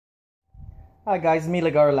Hi guys, me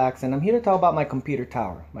Legarallax, and I'm here to talk about my computer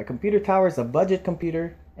tower. My computer tower is a budget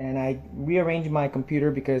computer, and I rearranged my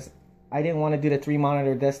computer because I didn't want to do the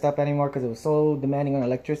 3-monitor desktop anymore because it was so demanding on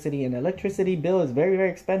electricity, and the electricity bill is very,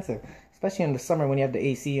 very expensive, especially in the summer when you have the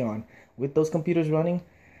AC on. With those computers running,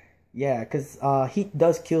 yeah, because heat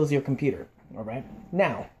does kills your computer, alright?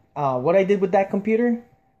 Now, what I did with that computer,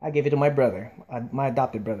 I gave it to my brother, my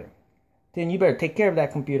adopted brother. Then you better take care of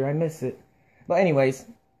that computer, I miss it. But anyways,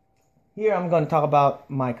 here I'm going to talk about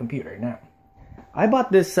my computer. Now, I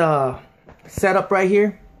bought this setup right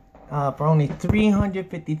here for only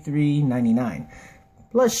 $353.99.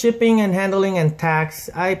 Plus shipping and handling and tax,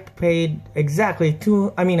 I paid exactly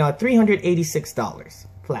 $386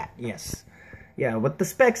 flat. Yes, yeah. What the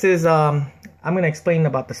specs is, I'm going to explain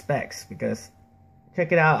about the specs because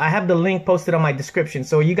check it out. I have the link posted on my description,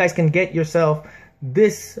 so you guys can get yourself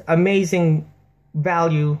this amazing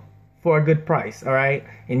value for a good price, all right,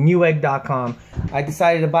 in Newegg.com. I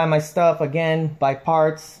decided to buy my stuff again by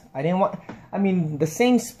parts. The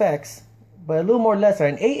same specs, but a little more lesser.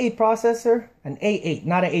 An A8 processor, an A8,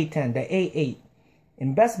 not an A10, the A8.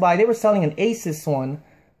 In Best Buy, they were selling an Asus one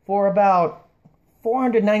for about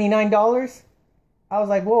 $499. I was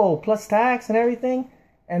like, whoa, plus tax and everything.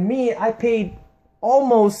 And me, I paid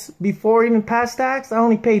almost, before even past tax, I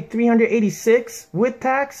only paid $386 with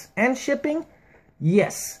tax and shipping.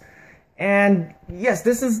 Yes. And yes,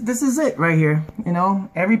 this is it right here. You know,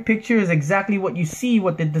 every picture is exactly what you see,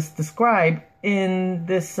 what they describe in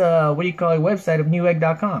this website of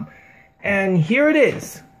Newegg.com. And here it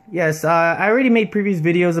is. Yes, I already made previous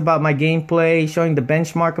videos about my gameplay, showing the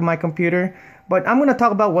benchmark of my computer, but I'm gonna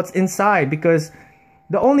talk about what's inside, because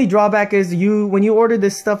the only drawback is when you order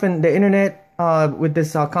this stuff in the internet with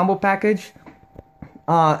this combo package,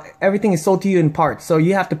 everything is sold to you in parts, so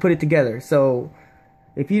you have to put it together. So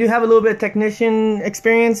if you have a little bit of technician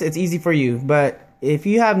experience, it's easy for you. But if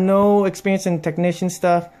you have no experience in technician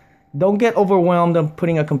stuff, don't get overwhelmed on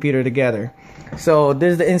putting a computer together. So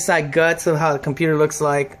there's the inside guts of how the computer looks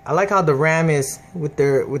like. I like how the RAM is with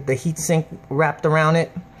the heat sink wrapped around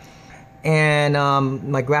it. And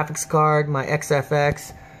my graphics card, my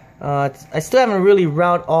XFX. I still haven't really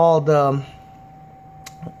routed all the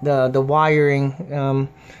wiring.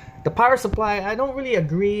 The power supply, I don't really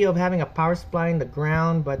agree of having a power supply in the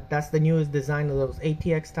ground, but that's the newest design of those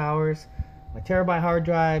ATX towers. My terabyte hard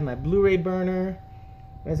drive, my Blu-ray burner,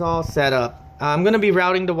 it's all set up. I'm going to be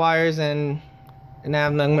routing the wires, and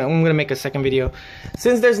I'm going to make a second video.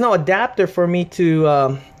 Since there's no adapter for me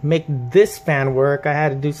to make this fan work, I had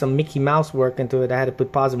to do some Mickey Mouse work into it. I had to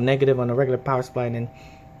put positive, negative on a regular power supply, and then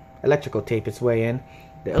electrical tape its way in.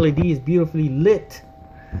 The LED is beautifully lit.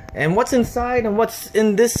 And what's inside and what's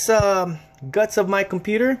in this guts of my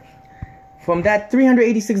computer? From that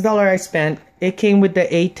 $386 I spent, it came with the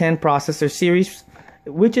A10 processor series,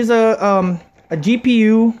 which is a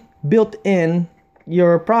GPU built in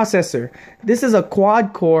your processor. This is a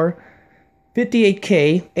quad-core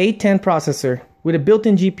 58K A10 processor with a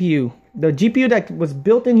built-in GPU. The GPU that was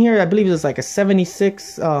built in here, I believe, is like a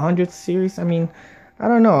 7600 series. I mean, I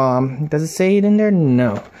don't know. Does it say it in there?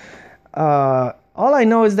 No. All I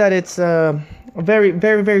know is that it's a very,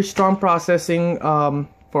 very, very strong processing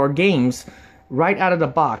for games right out of the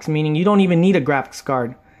box, meaning you don't even need a graphics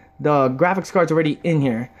card. The graphics card's already in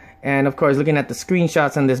here. And of course, looking at the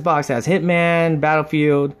screenshots on this box, it has Hitman,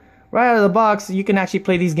 Battlefield. Right out of the box, you can actually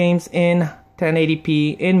play these games in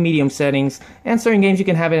 1080p, in medium settings, and certain games you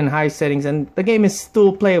can have it in high settings, and the game is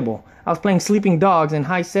still playable. I was playing Sleeping Dogs in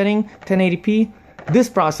high setting, 1080p. This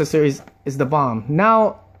processor is the bomb.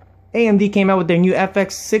 Now, AMD came out with their new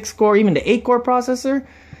FX 6-core, even the 8-core processor.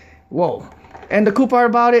 Whoa. And the cool part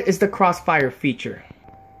about it is the crossfire feature.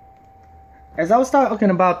 As I was talking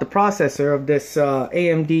about the processor of this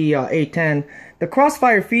AMD A10, the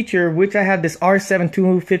crossfire feature, which I have this R7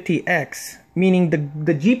 250X, meaning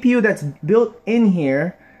the GPU that's built in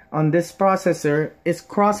here on this processor is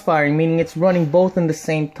crossfiring, meaning it's running both in the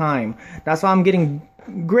same time. That's why I'm getting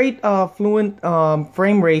great fluent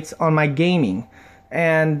frame rates on my gaming.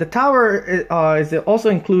 And the tower is also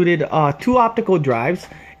included 2 optical drives.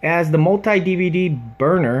 As the multi-DVD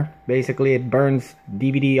burner, basically it burns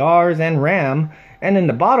DVD-Rs and RAM. And in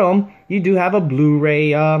the bottom, you do have a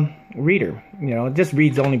Blu-ray reader. You know, it just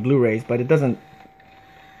reads only Blu-rays, but it doesn't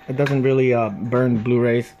really burn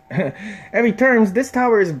Blu-rays. Every terms, this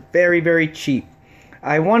tower is very, very cheap.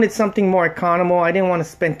 I wanted something more economical. I didn't want to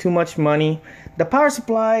spend too much money. The power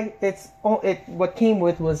supply, what came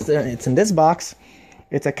with was it's in this box.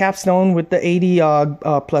 It's a capstone with the 80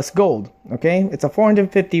 plus gold. Okay, it's a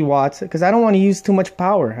 450 watts because I don't want to use too much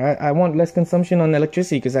power. I want less consumption on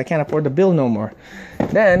electricity because I can't afford the bill no more.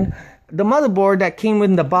 Then the motherboard that came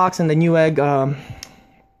with the box and the Newegg,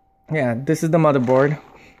 yeah, this is the motherboard,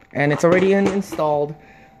 and it's already installed.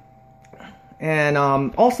 And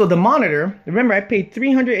also the monitor, remember I paid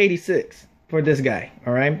 $386 for this guy,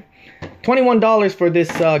 all right? $21 for this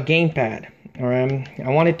gamepad, all right? I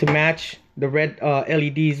wanted to match the red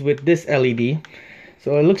LEDs with this LED,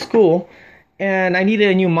 so it looks cool. And I needed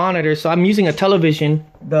a new monitor, so I'm using a television.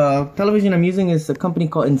 The television I'm using is a company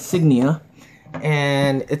called Insignia,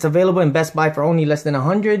 and it's available in Best Buy for only less than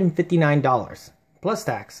 $159 plus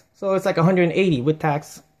tax. So it's like $180 with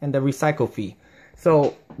tax and the recycle fee.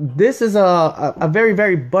 So this is a very,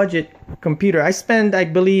 very budget computer. I spent, I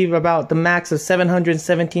believe, about the max of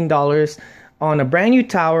 $717 on a brand new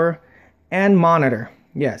tower and monitor.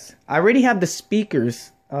 Yes, I already have the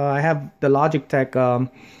speakers. I have the Logitech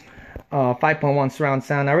 5.1 surround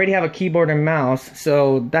sound. I already have a keyboard and mouse,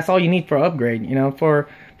 so that's all you need for upgrade. You know, for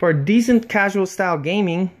decent casual style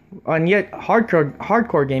gaming, and yet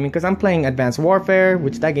hardcore gaming, because I'm playing Advanced Warfare,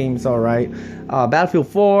 which that game is all right. Battlefield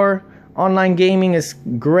 4. Online gaming is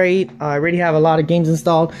great. I already have a lot of games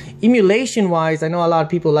installed. Emulation wise, I know a lot of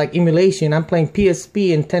people like emulation. I'm playing PSP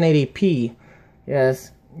in 1080p.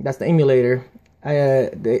 Yes, that's the emulator.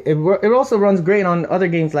 It also runs great on other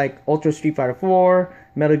games like Ultra Street Fighter 4,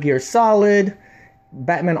 Metal Gear Solid,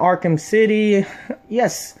 Batman Arkham City.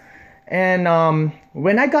 Yes. And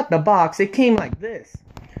when I got the box, it came like this.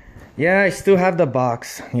 Yeah, I still have the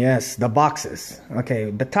box. Yes, the boxes.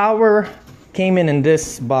 Okay, the tower came in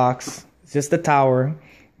this box. It's just the tower.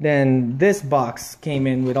 Then this box came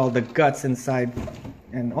in with all the guts inside.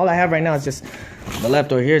 And all I have right now is just the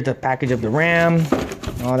leftover. Here's the package of the RAM,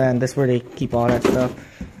 all that, and this is where they keep all that stuff.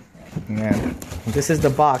 Yeah, this is the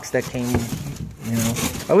box that came. You know,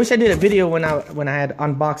 I wish I did a video when I had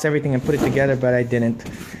unboxed everything and put it together, but I didn't.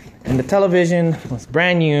 And the television was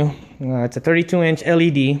brand new. It's a 32-inch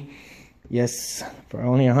LED. Yes, for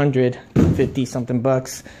only 150 something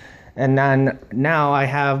bucks. And then now I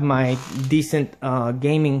have my decent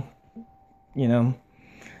gaming, you know.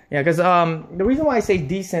 Yeah, because the reason why I say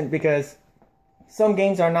decent, because some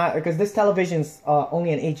games are not, because this television's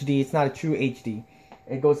only an HD. It's not a true HD.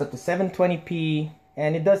 It goes up to 720p,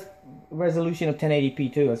 and it does resolution of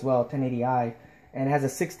 1080p too as well, 1080i, and it has a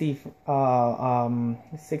 60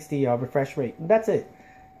 refresh rate. That's it.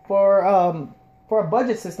 For a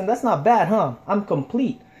budget system, that's not bad, huh? I'm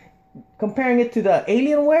complete. Comparing it to the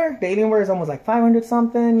Alienware is almost like 500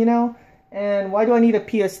 something, you know. And why do I need a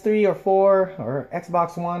PS3 or 4 or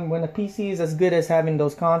Xbox One when a PC is as good as having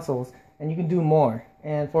those consoles and you can do more?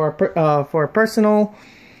 And for a personal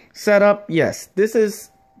setup, yes, this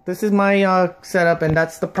is my setup, and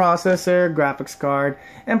that's the processor, graphics card,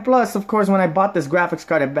 and plus, of course, when I bought this graphics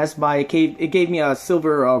card at Best Buy, it gave me a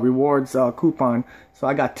silver rewards coupon, so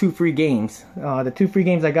I got 2 free games. The 2 free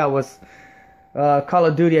games I got was Call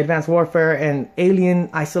of Duty Advanced Warfare and Alien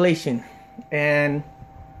Isolation, and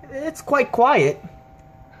it's quite quiet,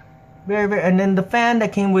 very. And then the fan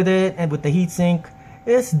that came with it and with the heatsink,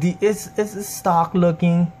 it's stock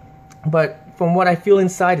looking, but from what I feel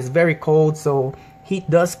inside, it's very cold, so heat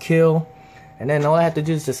does kill. And then all I have to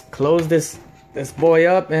do is just close this boy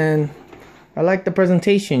up, and I like the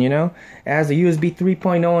presentation, you know. It has a USB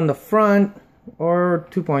 3.0 on the front, or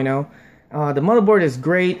 2.0. The motherboard is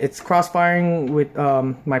great. It's cross-firing with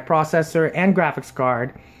my processor and graphics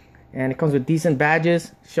card, and it comes with decent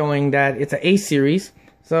badges showing that it's an A series.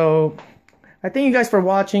 So I thank you guys for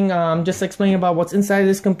watching. Just explaining about what's inside of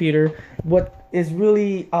this computer. What is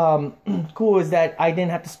really cool is that I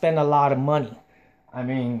didn't have to spend a lot of money. I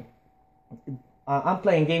mean, I'm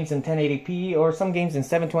playing games in 1080p or some games in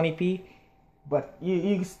 720p, but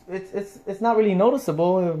it's not really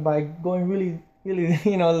noticeable by going really,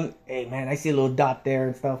 you know, hey man, I see a little dot there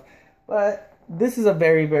and stuff. But this is a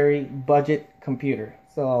very, very budget computer.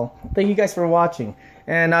 So thank you guys for watching,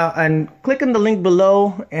 and click on the link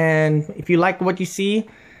below. And if you like what you see,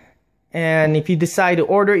 and if you decide to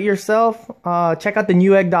order it yourself, check out the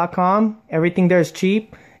Newegg.com. Everything there is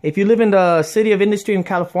cheap. If you live in the City of Industry in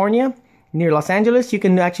California, near Los Angeles, you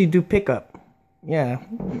can actually do pickup. Yeah,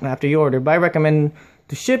 after you order. But I recommend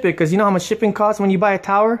to ship it, because you know how much shipping costs when you buy a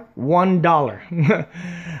tower? $1.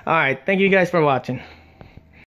 Alright, thank you guys for watching.